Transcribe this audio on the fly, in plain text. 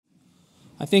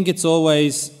I think it's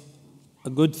always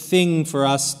a good thing for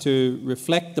us to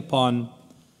reflect upon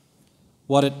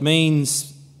what it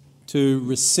means to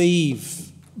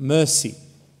receive mercy.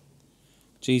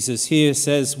 Jesus here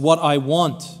says, "What I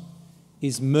want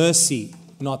is mercy,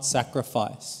 not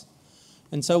sacrifice."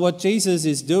 And so what Jesus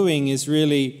is doing is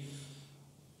really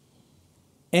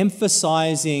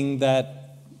emphasizing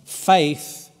that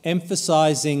faith,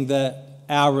 emphasizing that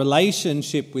our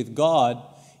relationship with God,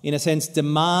 in a sense,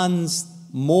 demands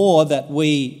more that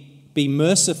we be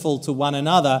merciful to one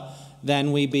another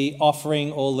than we be offering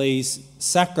all these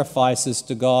sacrifices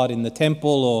to God in the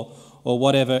temple or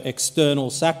whatever external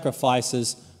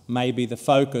sacrifices may be the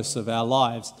focus of our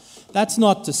lives. That's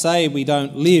not to say we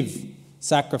don't live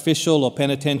sacrificial or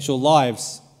penitential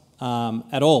lives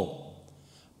at all.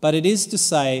 But it is to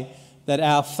say that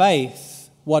our faith,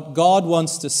 what God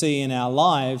wants to see in our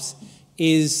lives,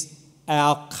 is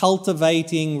our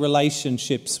cultivating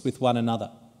relationships with one another.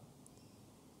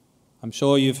 I'm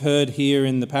sure you've heard here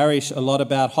in the parish a lot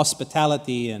about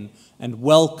hospitality and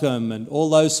welcome and all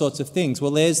those sorts of things.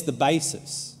 Well, there's the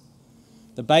basis.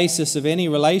 The basis of any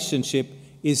relationship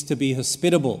is to be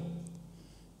hospitable,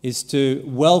 is to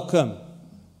welcome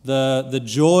the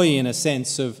joy, in a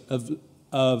sense,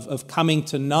 of coming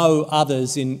to know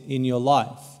others in your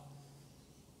life,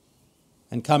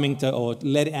 and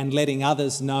letting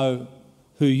others know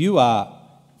who you are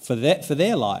for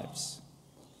their lives.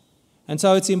 And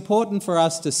so it's important for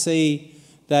us to see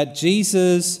that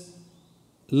Jesus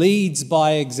leads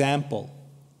by example.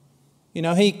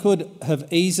 He could have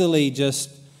easily just,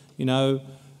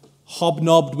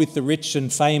 hobnobbed with the rich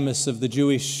and famous of the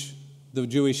Jewish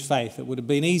faith. It would have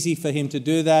been easy for him to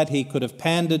do that. He could have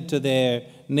pandered to their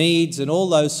needs and all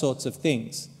those sorts of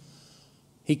things.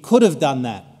 He could have done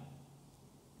that.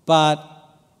 But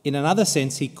in another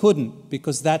sense, he couldn't,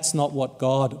 because that's not what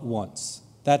God wants.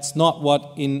 That's not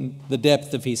what, in the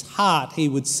depth of his heart, he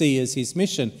would see as his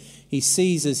mission. He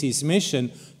sees as his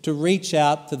mission to reach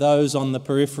out to those on the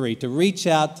periphery, to reach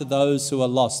out to those who are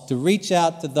lost, to reach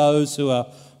out to those who are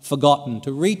forgotten,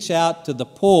 to reach out to the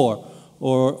poor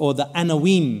or the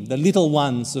anawim, the little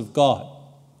ones of God,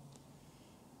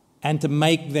 and to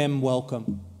make them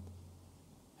welcome.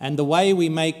 And the way we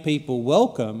make people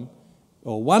welcome,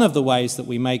 or one of the ways that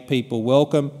we make people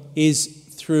welcome, is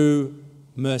through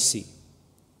mercy.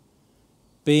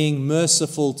 Being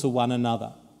merciful to one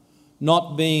another,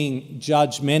 not being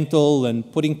judgmental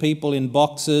and putting people in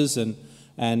boxes and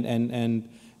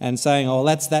saying, "Oh,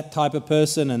 that's that type of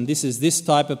person and this is this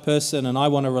type of person and I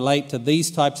want to relate to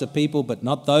these types of people but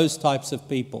not those types of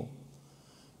people."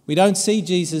 We don't see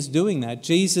Jesus doing that.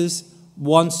 Jesus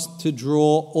wants to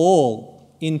draw all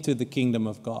into the kingdom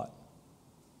of God.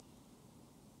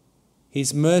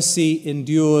 His mercy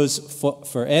endures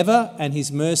forever, and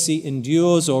his mercy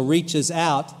endures or reaches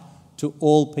out to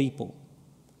all people.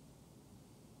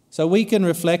 So we can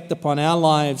reflect upon our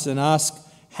lives and ask,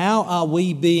 how are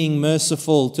we being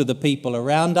merciful to the people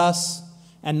around us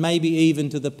and maybe even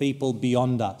to the people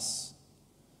beyond us?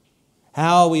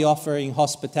 How are we offering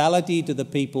hospitality to the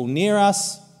people near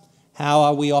us? How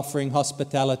are we offering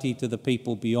hospitality to the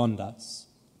people beyond us?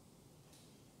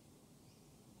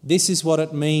 This is what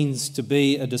it means to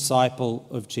be a disciple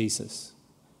of Jesus.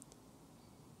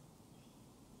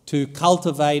 To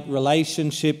cultivate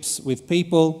relationships with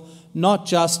people, not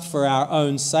just for our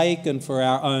own sake and for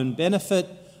our own benefit,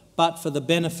 but for the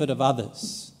benefit of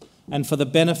others and for the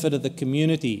benefit of the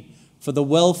community, for the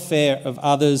welfare of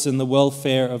others and the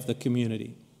welfare of the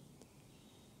community.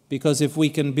 Because if we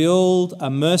can build a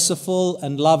merciful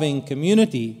and loving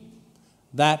community,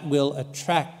 that will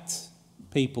attract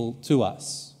people to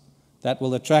us. That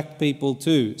will attract people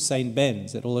to St.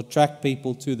 Ben's. It will attract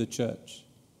people to the church.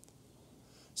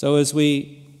 So as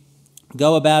we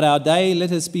go about our day,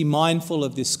 let us be mindful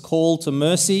of this call to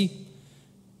mercy,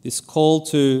 this call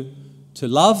to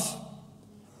love,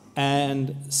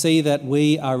 and see that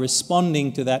we are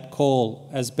responding to that call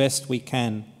as best we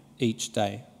can each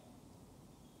day.